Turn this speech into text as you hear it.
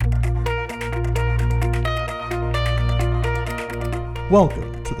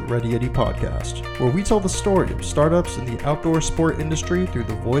Welcome to the Ready Yeti Podcast, where we tell the story of startups in the outdoor sport industry through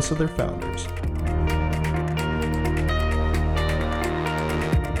the voice of their founders.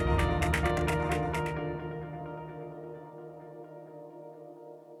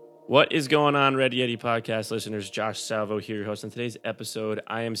 What is going on, Ready Yeti Podcast listeners? Josh Salvo here, your host. On today's episode,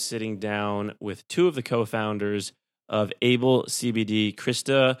 I am sitting down with two of the co-founders of Able CBD,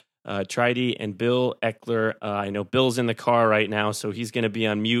 Krista Tridy and Bill Eckler. I know Bill's in the car right now, so he's going to be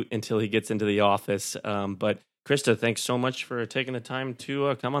on mute until he gets into the office. But Krista, thanks so much for taking the time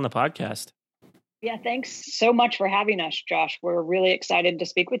to come on the podcast. Yeah, thanks so much for having us, Josh. We're really excited to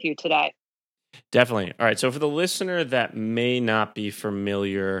speak with you today. Definitely. All right. So for the listener that may not be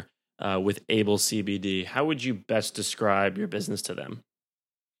familiar with Able CBD, how would you best describe your business to them?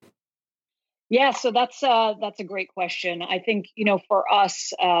 Yeah, so that's a great question. I think, for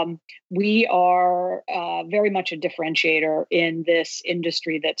us, we are very much a differentiator in this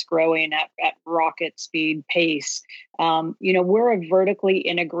industry that's growing at rocket speed pace. We're a vertically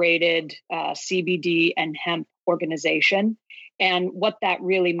integrated CBD and hemp organization. And what that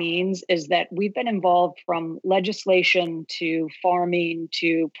really means is that we've been involved from legislation to farming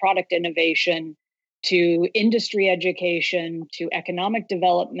to product innovation to industry education to economic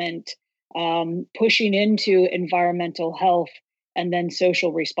development, pushing into environmental health and then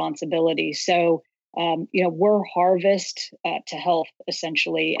social responsibility. So, we're harvest to health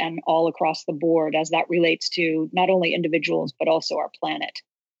essentially and all across the board as that relates to not only individuals, but also our planet.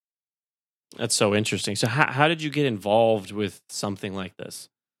 That's so interesting. So how did you get involved with something like this?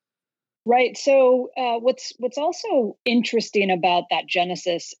 Right. So what's also interesting about that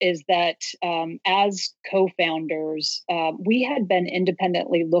genesis is that as co-founders, we had been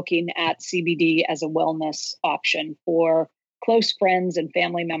independently looking at CBD as a wellness option for close friends and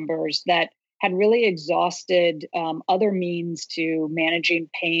family members that had really exhausted other means to managing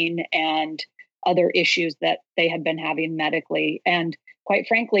pain and other issues that they had been having medically. And quite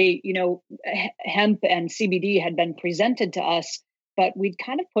frankly, hemp and CBD had been presented to us, but we'd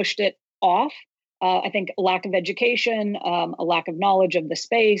kind of pushed it off. I think a lack of education, a lack of knowledge of the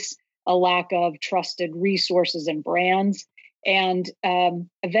space, a lack of trusted resources and brands. And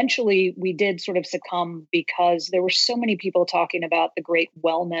eventually we did sort of succumb because there were so many people talking about the great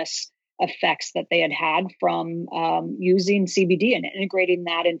wellness effects that they had from using CBD and integrating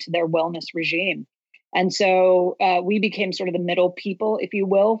that into their wellness regime. And so we became sort of the middle people, if you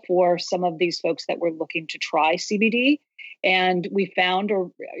will, for some of these folks that were looking to try CBD. And we found a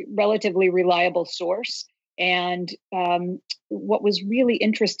relatively reliable source. And what was really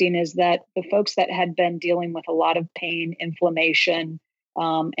interesting is that the folks that had been dealing with a lot of pain, inflammation,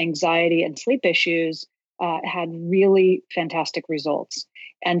 anxiety, and sleep issues had really fantastic results.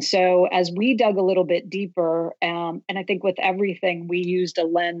 And so as we dug a little bit deeper, and I think with everything, we used a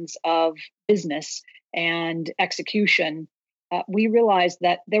lens of business and execution, we realized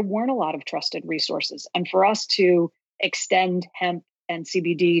that there weren't a lot of trusted resources. And for us to extend hemp and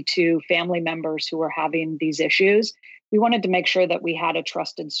CBD to family members who were having these issues, we wanted to make sure that we had a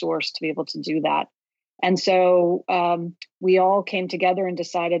trusted source to be able to do that. And so we all came together and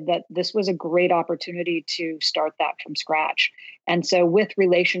decided that this was a great opportunity to start that from scratch. And so with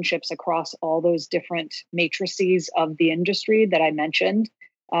relationships across all those different matrices of the industry that I mentioned,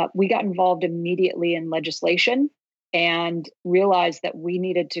 we got involved immediately in legislation and realized that we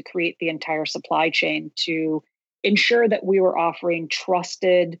needed to create the entire supply chain to ensure that we were offering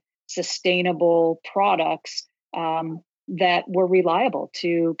trusted, sustainable products that were reliable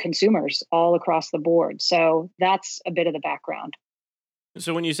to consumers all across the board. So that's a bit of the background.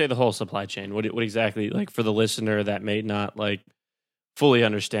 So when you say the whole supply chain, what exactly, like for the listener that may not like fully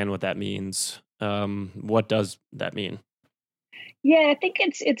understand what that means, what does that mean? Yeah, I think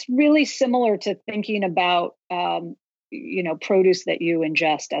it's really similar to thinking about produce that you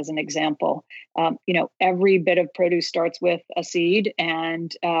ingest as an example. Every bit of produce starts with a seed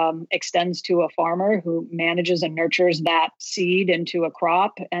and extends to a farmer who manages and nurtures that seed into a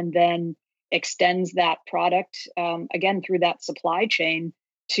crop and then extends that product again through that supply chain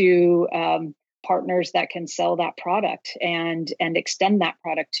to partners that can sell that product and extend that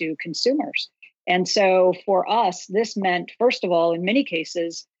product to consumers. And so for us, this meant, first of all, in many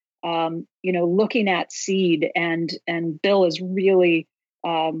cases, looking at seed and Bill has really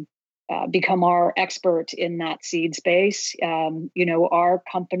become our expert in that seed space. Our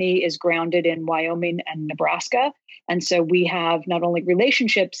company is grounded in Wyoming and Nebraska. And so we have not only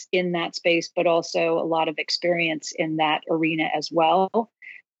relationships in that space, but also a lot of experience in that arena as well.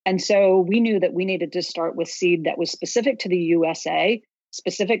 And so we knew that we needed to start with seed that was specific to the USA,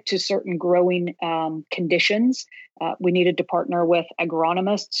 specific to certain growing conditions. We needed to partner with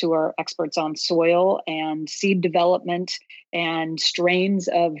agronomists who are experts on soil and seed development and strains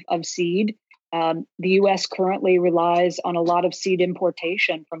of seed. The U.S. currently relies on a lot of seed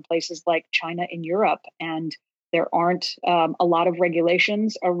importation from places like China and Europe, and there aren't a lot of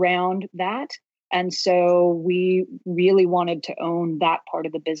regulations around that. And so we really wanted to own that part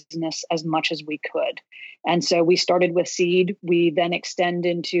of the business as much as we could. And so we started with seed. We then extend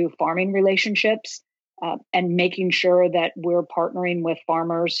into farming relationships and making sure that we're partnering with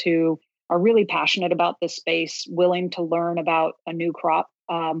farmers who are really passionate about this space, willing to learn about a new crop,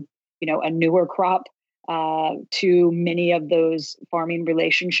 a newer crop to many of those farming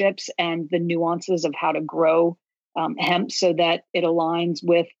relationships and the nuances of how to grow hemp so that it aligns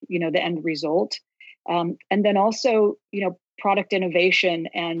with, the end result. And then also, product innovation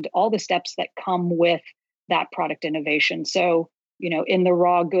and all the steps that come with that product innovation. So, in the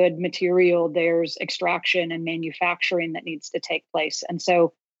raw good material, there's extraction and manufacturing that needs to take place. And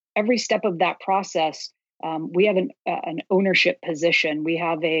so every step of that process, we have an ownership position. We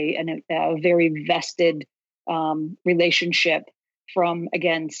have a very vested relationship from,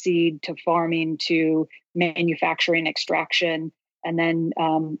 again, seed to farming to manufacturing, extraction. And then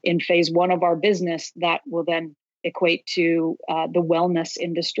in phase one of our business, that will then equate to the wellness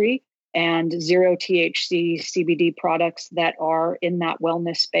industry and zero THC CBD products that are in that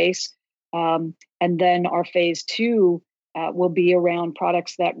wellness space. And then our phase two will be around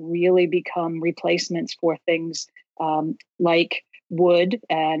products that really become replacements for things like wood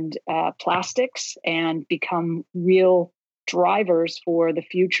and plastics and become real drivers for the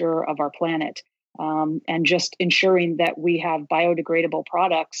future of our planet. And just ensuring that we have biodegradable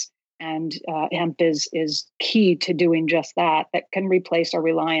products, and hemp is key to doing just that can replace our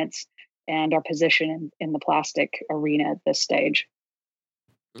reliance and our position in the plastic arena at this stage.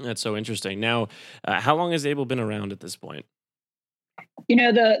 That's so interesting. Now, how long has Able been around at this point?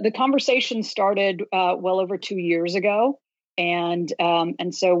 The conversation started well over 2 years ago, and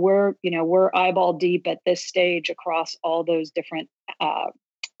so we're eyeball deep at this stage across all those different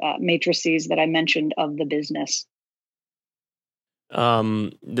matrices that I mentioned of the business.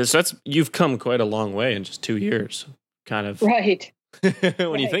 You've come quite a long way in just 2 years, kind of. Right.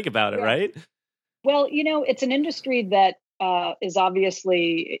 When you think about it, yeah. Right? Well, it's an industry that is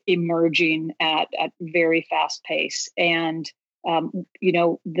obviously emerging at very fast pace, and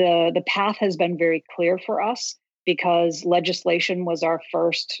the path has been very clear for us because legislation was our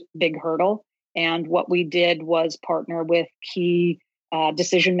first big hurdle, and what we did was partner with key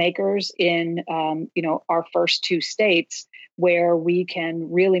decision makers in our first 2 states where we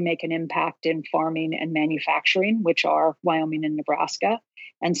can really make an impact in farming and manufacturing, which are Wyoming and Nebraska.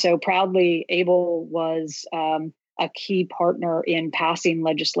 And so proudly, Able was a key partner in passing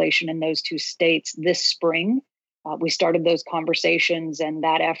legislation in those 2 states this spring. We started those conversations and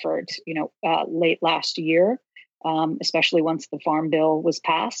that effort, late last year, especially once the Farm Bill was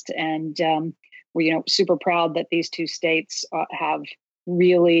passed. And we're super proud that these 2 states have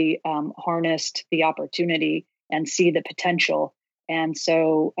really harnessed the opportunity and see the potential. And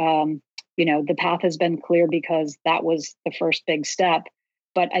so, the path has been clear because that was the first big step.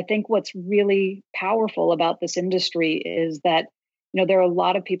 But I think what's really powerful about this industry is that, there are a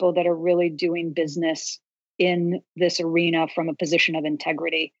lot of people that are really doing business in this arena from a position of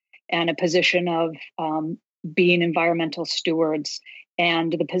integrity and a position of being environmental stewards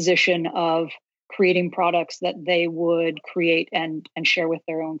and the position of creating products that they would create and share with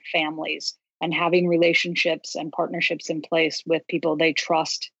their own families and having relationships and partnerships in place with people they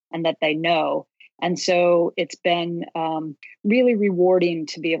trust and that they know. And so it's been really rewarding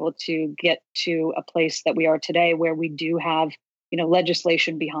to be able to get to a place that we are today where we do have,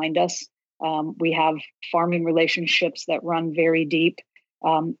 legislation behind us. We have farming relationships that run very deep.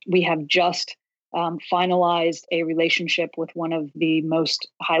 We have just finalized a relationship with one of the most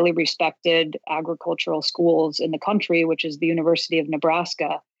highly respected agricultural schools in the country, which is the University of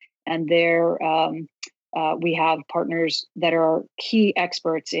Nebraska. And there we have partners that are key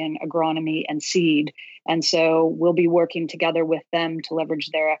experts in agronomy and seed. And so we'll be working together with them to leverage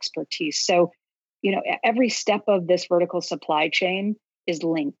their expertise. So, every step of this vertical supply chain is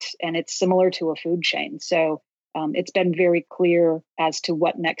linked, and it's similar to a food chain. So it's been very clear as to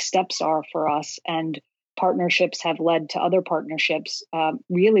what next steps are for us. And partnerships have led to other partnerships,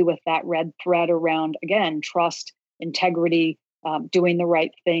 really with that red thread around, again, trust, integrity, doing the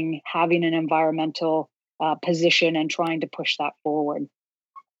right thing, having an environmental position and trying to push that forward.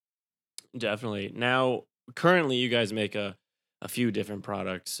 Definitely. Now, currently, you guys make a few different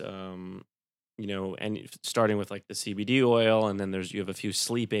products. and starting with like the CBD oil, and then you have a few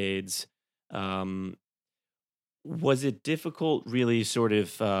sleep aids. Um, was it difficult, really, sort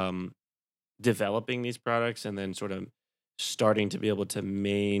of developing these products, and then sort of starting to be able to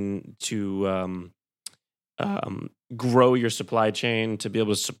grow your supply chain to be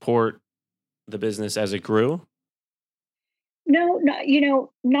able to support the business as it grew? No,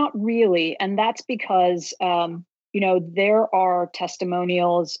 not really. And that's because, there are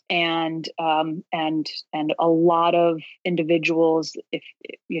testimonials and a lot of individuals, if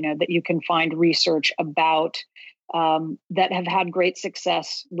that you can find research about, that have had great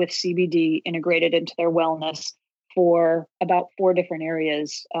success with CBD integrated into their wellness for about four different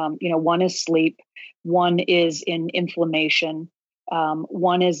areas. One is sleep, one is in inflammation,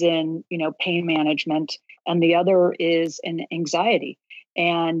 one is in pain management, and the other is in anxiety.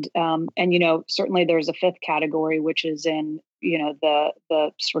 And certainly there's a fifth category, which is in the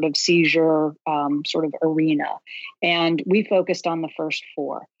sort of seizure sort of arena, and we focused on the first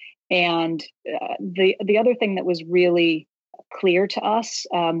four. And the other thing that was really clear to us,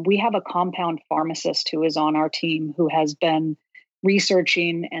 we have a compound pharmacist who is on our team who has been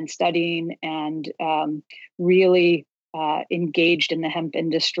researching and studying and really engaged in the hemp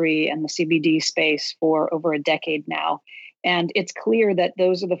industry and the CBD space for over a decade now. And it's clear that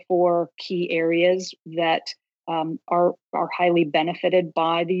those are the four key areas that are highly benefited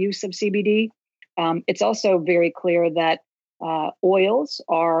by the use of CBD. It's also very clear that oils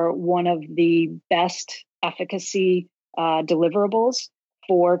are one of the best efficacy deliverables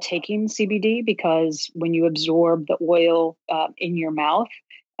for taking CBD, because when you absorb the oil in your mouth,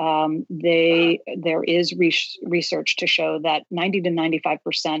 there is research to show that 90 to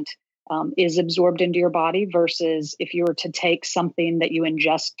 95% is absorbed into your body, versus if you were to take something that you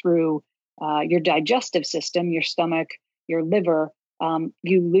ingest through your digestive system, your stomach, your liver,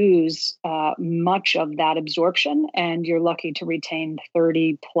 you lose much of that absorption, and you're lucky to retain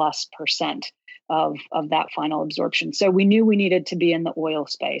 30+% of that final absorption. So we knew we needed to be in the oil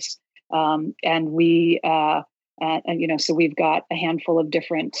space, so we've got a handful of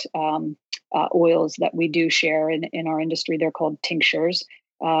different oils that we do share in our industry. They're called tinctures.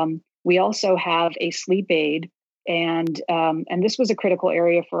 We also have a sleep aid, and this was a critical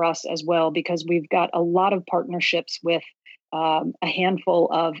area for us as well, because we've got a lot of partnerships with a handful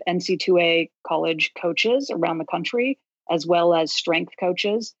of NC2A college coaches around the country, as well as strength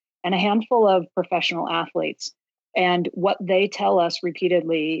coaches, and a handful of professional athletes. And what they tell us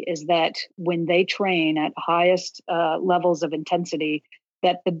repeatedly is that when they train at highest levels of intensity,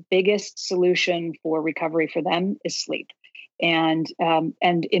 that the biggest solution for recovery for them is sleep. And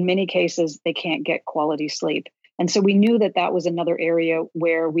in many cases, they can't get quality sleep. And so we knew that was another area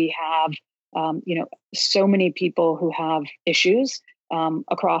where we have, so many people who have issues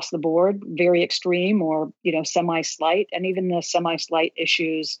across the board, very extreme or, semi-slight. And even the semi-slight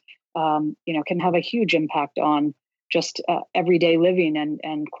issues, can have a huge impact on just everyday living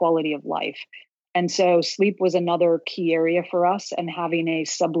and quality of life. And so sleep was another key area for us, and having a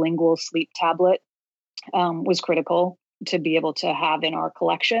sublingual sleep tablet was critical to be able to have in our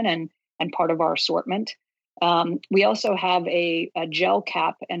collection and part of our assortment. We also have a gel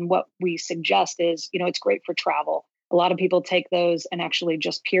cap, and what we suggest is, it's great for travel. A lot of people take those and actually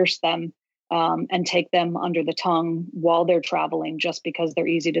just pierce them and take them under the tongue while they're traveling, just because they're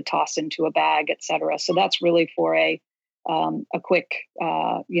easy to toss into a bag, et cetera. So that's really for a quick,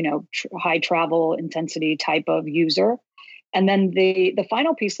 high travel intensity type of user. And then the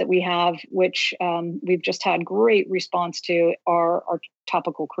final piece that we have, which we've just had great response to, are our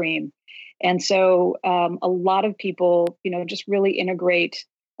topical cream. And so a lot of people, just really integrate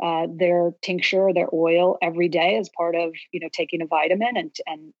their tincture, their oil every day as part of, taking a vitamin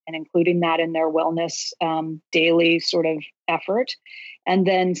and including that in their wellness daily sort of effort. And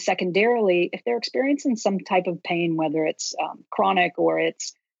then secondarily, if they're experiencing some type of pain, whether it's chronic or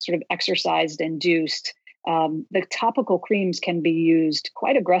it's sort of exercise induced, the topical creams can be used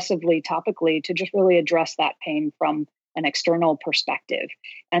quite aggressively topically to just really address that pain from an external perspective.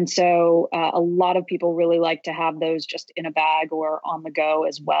 And so a lot of people really like to have those just in a bag or on the go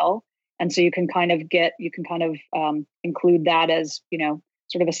as well. And so you can kind of include that as,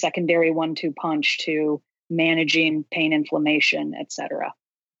 sort of a secondary 1-2 punch to managing pain, inflammation, et cetera.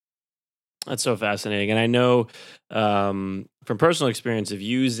 That's so fascinating. And I know from personal experience of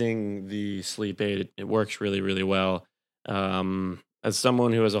using the sleep aid, it works really, really well. As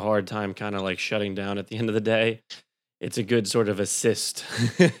someone who has a hard time kind of like shutting down at the end of the day, it's a good sort of assist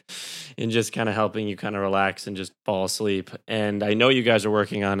in just kind of helping you kind of relax and just fall asleep. And I know you guys are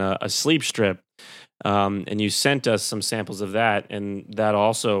working on a sleep strip, and you sent us some samples of that, and that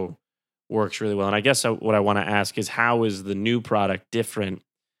also works really well. And I guess what I want to ask is, how is the new product different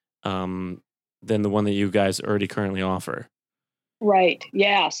than the one that you guys already currently offer? Right.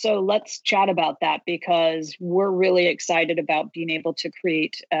 Yeah. So let's chat about that, because we're really excited about being able to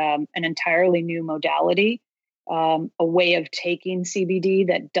create an entirely new modality, a way of taking CBD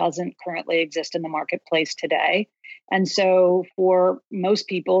that doesn't currently exist in the marketplace today. And so for most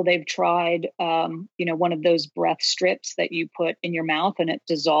people, they've tried, one of those breath strips that you put in your mouth and it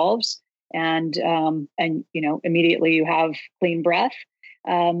dissolves, and immediately you have clean breath.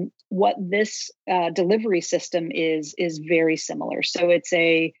 What this delivery system is very similar. So it's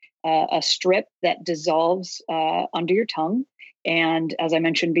a strip that dissolves under your tongue, and as I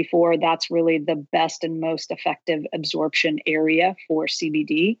mentioned before, that's really the best and most effective absorption area for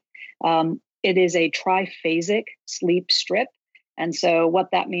CBD. It is a triphasic sleep strip. And so what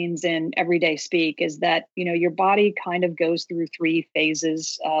that means in everyday speak is that, your body kind of goes through three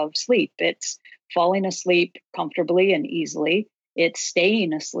phases of sleep. It's falling asleep comfortably and easily. It's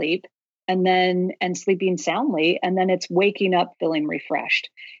staying asleep and sleeping soundly. And then it's waking up feeling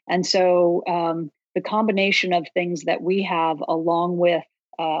refreshed. And so the combination of things that we have along with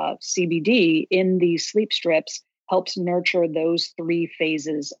CBD in these sleep strips helps nurture those three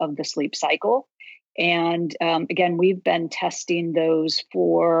phases of the sleep cycle. And again, we've been testing those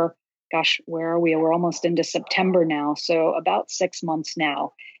for, where are we? We're almost into September now. So about 6 months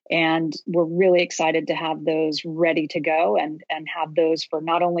now. And we're really excited to have those ready to go and have those for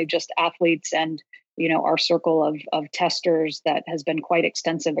not only just athletes and, our circle of testers that has been quite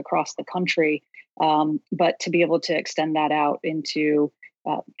extensive across the country, but to be able to extend that out into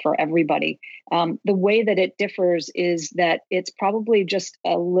for everybody. The way that it differs is that it's probably just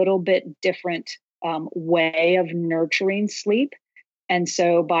a little bit different way of nurturing sleep. And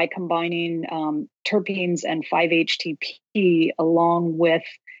so by combining terpenes and 5-HTP along with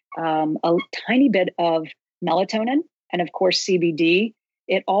a tiny bit of melatonin and of course CBD,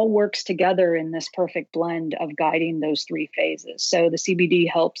 it all works together in this perfect blend of guiding those three phases. So the CBD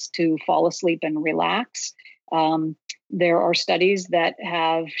helps to fall asleep and relax. There are studies that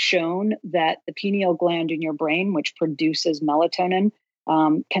have shown that the pineal gland in your brain, which produces melatonin,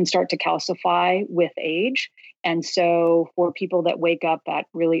 can start to calcify with age. And so for people that wake up at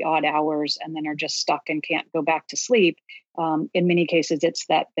really odd hours and then are just stuck and can't go back to sleep, in many cases, it's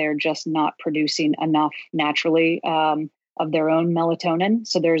that they're just not producing enough naturally of their own melatonin.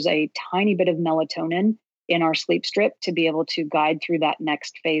 So there's a tiny bit of melatonin in our sleep strip to be able to guide through that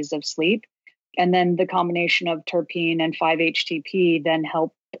next phase of sleep. And then the combination of terpene and 5-HTP then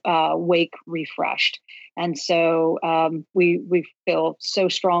help wake refreshed. And so we feel so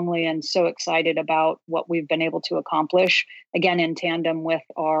strongly and so excited about what we've been able to accomplish, again, in tandem with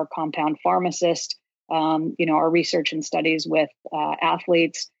our compound pharmacist, our research and studies with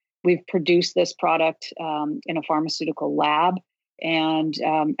athletes. We've produced this product in a pharmaceutical lab, and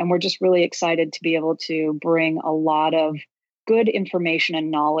we're just really excited to be able to bring a lot of good information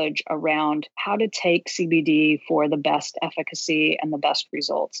and knowledge around how to take CBD for the best efficacy and the best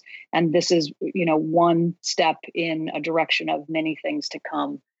results. And this is, one step in a direction of many things to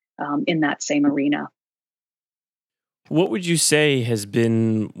come in that same arena. What would you say has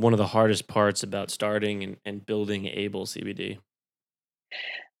been one of the hardest parts about starting and building Able CBD?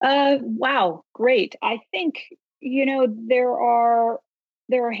 Wow, great. I think, there are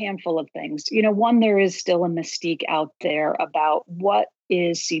a handful of things. One, there is still a mystique out there about what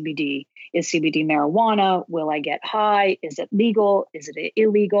is CBD. Is CBD marijuana? Will I get high? Is it legal? Is it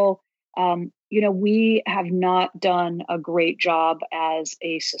illegal? We have not done a great job as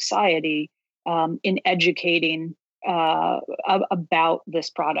a society in educating about this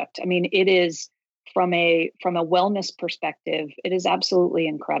product. I mean, it is from a wellness perspective, it is absolutely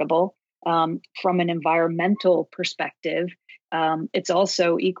incredible. From an environmental perspective, it's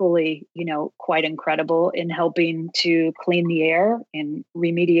also equally, quite incredible in helping to clean the air and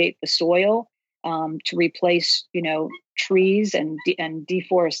remediate the soil, to replace, trees and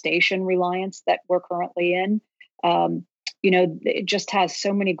deforestation reliance that we're currently in. It just has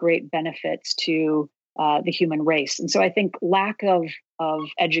so many great benefits to the human race. And so I think lack of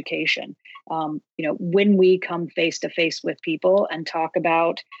education, when we come face to face with people and talk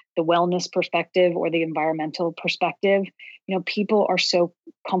about the wellness perspective or the environmental perspective, people are so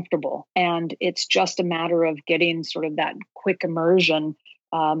comfortable, and it's just a matter of getting sort of that quick immersion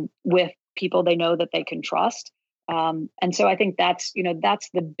with people they know that they can trust. And so I think that's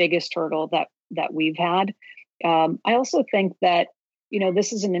the biggest hurdle that we've had. I also think that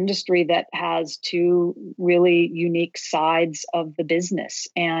this is an industry that has two really unique sides of the business.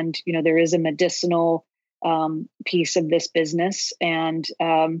 And, there is a medicinal piece of this business. And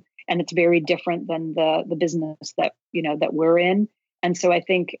it's very different than the business that that we're in. And so I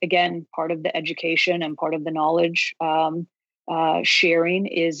think, again, part of the education and part of the knowledge sharing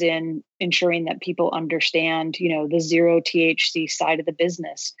is in ensuring that people understand, the zero THC side of the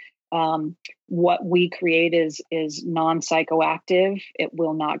business. What we create is non-psychoactive. It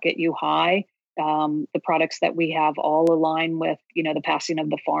will not get you high. The products that we have all align with, the passing of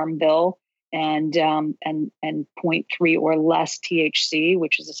the Farm Bill and 0.3 or less THC,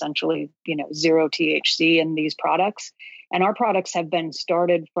 which is essentially, zero THC in these products. And our products have been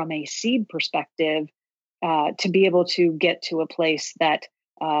started from a seed perspective to be able to get to a place that,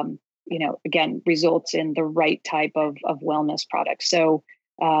 again, results in the right type of wellness product. So,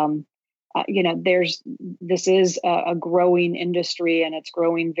 this is a growing industry, and it's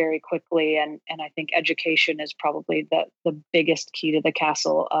growing very quickly. And I think education is probably the biggest key to the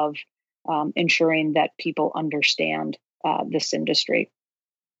castle of ensuring that people understand this industry.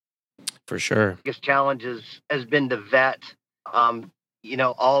 For sure. Biggest challenge has been to vet,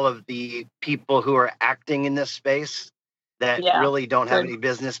 all of the people who are acting in this space that really don't have any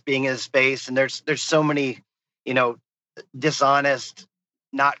business being in this space. And there's so many, dishonest,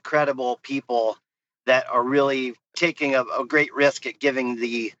 not credible people that are really taking a great risk at giving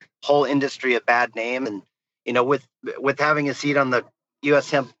the whole industry a bad name. And, with having a seat on the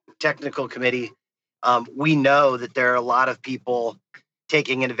U.S. Hemp Technical Committee, we know that there are a lot of people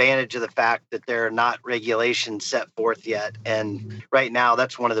taking advantage of the fact that there are not regulations set forth yet. And right now,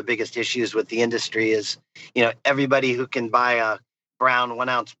 that's one of the biggest issues with the industry is, everybody who can buy a brown 1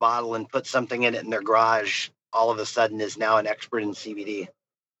 ounce bottle and put something in it in their garage, all of a sudden is now an expert in CBD.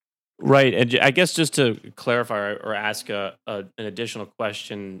 Right. And I guess just to clarify or ask an additional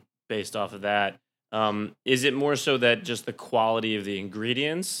question based off of that, is it more so that just the quality of the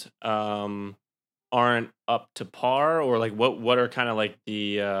ingredients aren't up to par, or like what are kind of like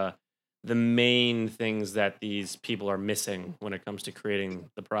the main things that these people are missing when it comes to creating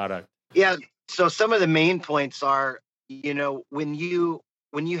the product? Yeah. So some of the main points are, when you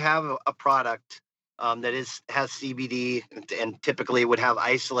have a product that has CBD and typically would have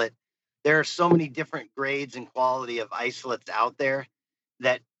isolate, there are so many different grades and quality of isolates out there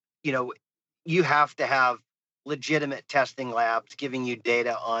that, you have to have legitimate testing labs giving you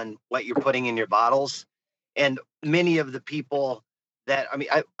data on what you're putting in your bottles. And many of the people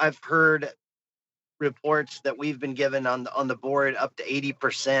I've heard reports that we've been given on the board, up to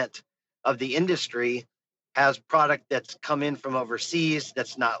 80% of the industry has product that's come in from overseas,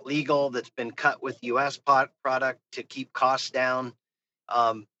 that's not legal, that's been cut with U.S. product to keep costs down.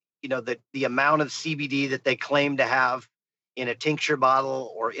 The amount of CBD that they claim to have in a tincture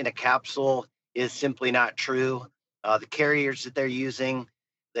bottle or in a capsule is simply not true. The carriers that they're using,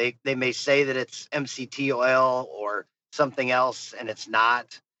 they may say that it's MCT oil or something else, and it's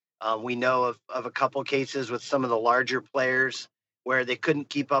not. We know of a couple cases with some of the larger players where they couldn't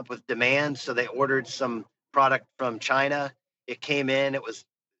keep up with demand, so they ordered some product from China. It came in, it was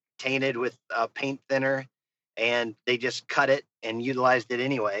tainted with paint thinner, and they just cut it and utilized it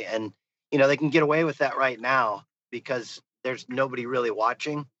anyway. And, they can get away with that right now because there's nobody really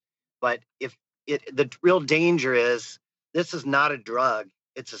watching. But the real danger is this is not a drug.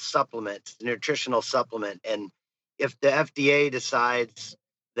 It's a supplement, it's a nutritional supplement. And if the FDA decides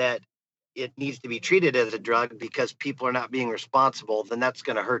that it needs to be treated as a drug because people are not being responsible, then that's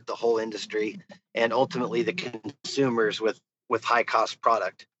going to hurt the whole industry and ultimately the consumers with high cost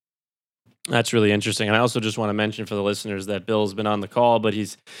product. That's really interesting. And I also just want to mention for the listeners that Bill's been on the call, but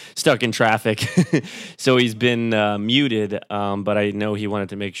he's stuck in traffic. So he's been muted. But I know he wanted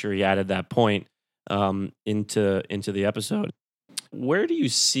to make sure he added that point into the episode. Where do you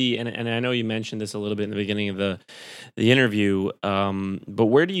see, and I know you mentioned this a little bit in the beginning of the interview, but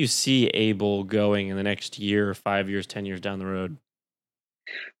where do you see Able going in the next year, 5 years, 10 years down the road?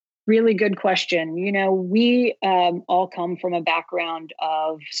 Really good question. We all come from a background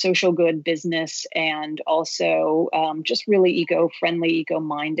of social good business and also just really eco-friendly,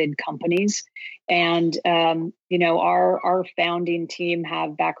 eco-minded companies. And, our founding team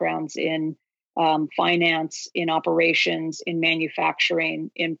have backgrounds in finance, in operations, in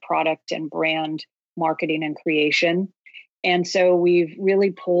manufacturing, in product and brand marketing and creation. And so we've really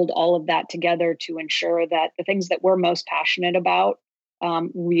pulled all of that together to ensure that the things that we're most passionate about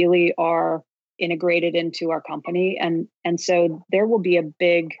really are integrated into our company. And so there will be a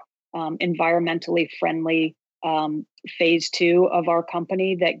big environmentally friendly phase 2 of our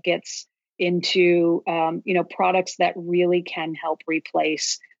company that gets into, products that really can help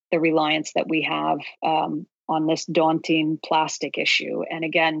replace the reliance that we have on this daunting plastic issue. And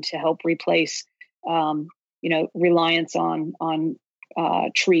again, to help replace, reliance on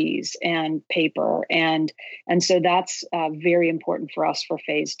trees and paper, and so that's very important for us for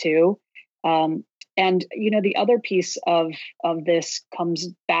phase 2. And the other piece of this comes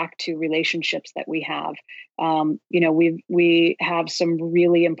back to relationships that we have. We have some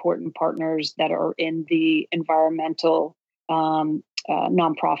really important partners that are in the environmental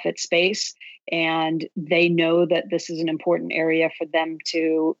nonprofit space, and they know that this is an important area for them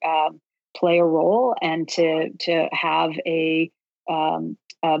to play a role and to have a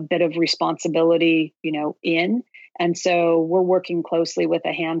bit of responsibility, in. And so we're working closely with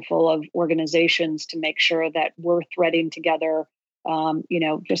a handful of organizations to make sure that we're threading together,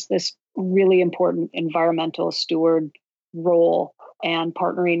 just this really important environmental steward role, and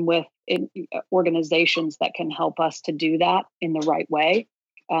partnering with organizations that can help us to do that in the right way.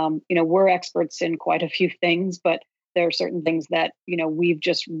 We're experts in quite a few things, but there are certain things that, we've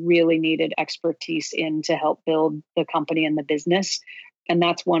just really needed expertise in to help build the company and the business. And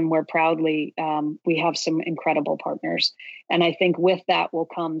that's one where proudly we have some incredible partners. And I think with that will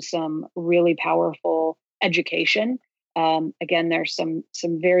come some really powerful education. Again, there's some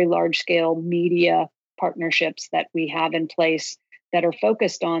very large scale media partnerships that we have in place that are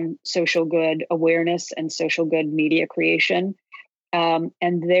focused on social good awareness and social good media creation. And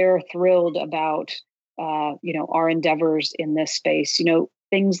they're thrilled about, our endeavors in this space.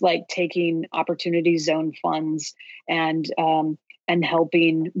 Things like taking Opportunity Zone funds and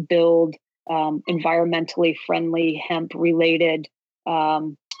helping build environmentally friendly hemp-related,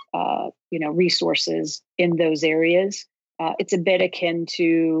 resources in those areas. It's a bit akin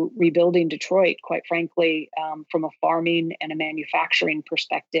to rebuilding Detroit, quite frankly, from a farming and a manufacturing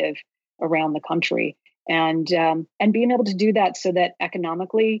perspective around the country, and being able to do that so that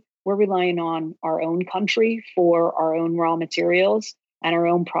economically we're relying on our own country for our own raw materials and our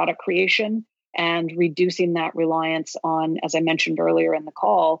own product creation, and reducing that reliance on, as I mentioned earlier in the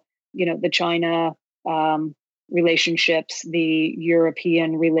call, the China relationships, the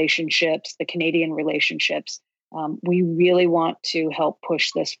European relationships, the Canadian relationships. We really want to help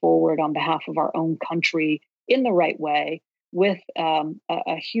push this forward on behalf of our own country in the right way, with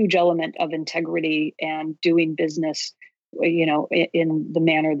a huge element of integrity and doing business, in the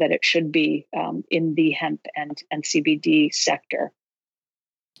manner that it should be in the hemp and CBD sector.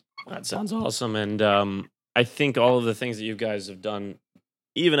 That sounds awesome. And I think all of the things that you guys have done,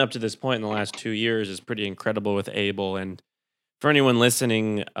 even up to this point in the last 2 years, is pretty incredible with Able. And for anyone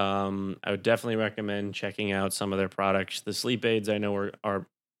listening, I would definitely recommend checking out some of their products. The sleep aids I know are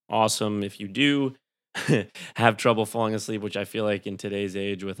awesome. If you do have trouble falling asleep, which I feel like in today's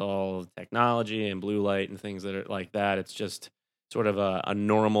age with all technology and blue light and things that are like that, it's just sort of a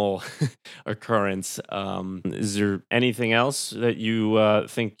normal occurrence. Is there anything else that you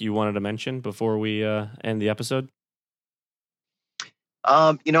think you wanted to mention before we end the episode?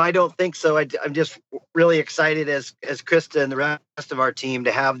 I don't think so. I'm just really excited as Krista and the rest of our team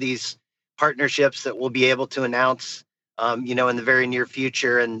to have these partnerships that we'll be able to announce, in the very near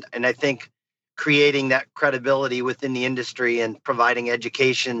future. And I think creating that credibility within the industry and providing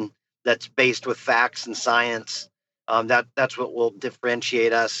education that's based with facts and science, that's what will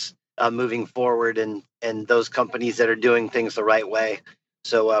differentiate us moving forward, and those companies that are doing things the right way.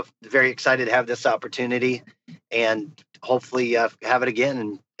 So very excited to have this opportunity, and hopefully have it again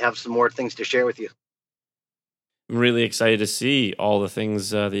and have some more things to share with you. I'm really excited to see all the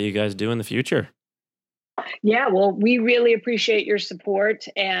things that you guys do in the future. Yeah, well, we really appreciate your support,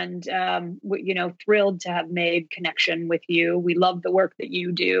 and thrilled to have made connection with you. We love the work that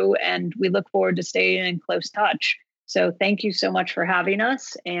you do, and we look forward to staying in close touch. So thank you so much for having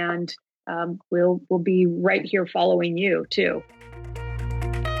us, and we'll be right here following you too.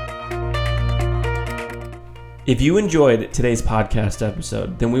 If you enjoyed today's podcast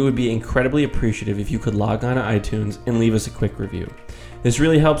episode, then we would be incredibly appreciative if you could log on to iTunes and leave us a quick review. This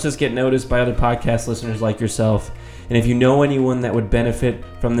really helps us get noticed by other podcast listeners like yourself. And if you know anyone that would benefit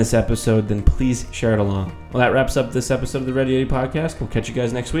from this episode, then please share it along. Well, that wraps up this episode of the Ready Eddie Podcast. We'll catch you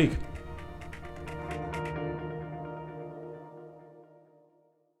guys next week.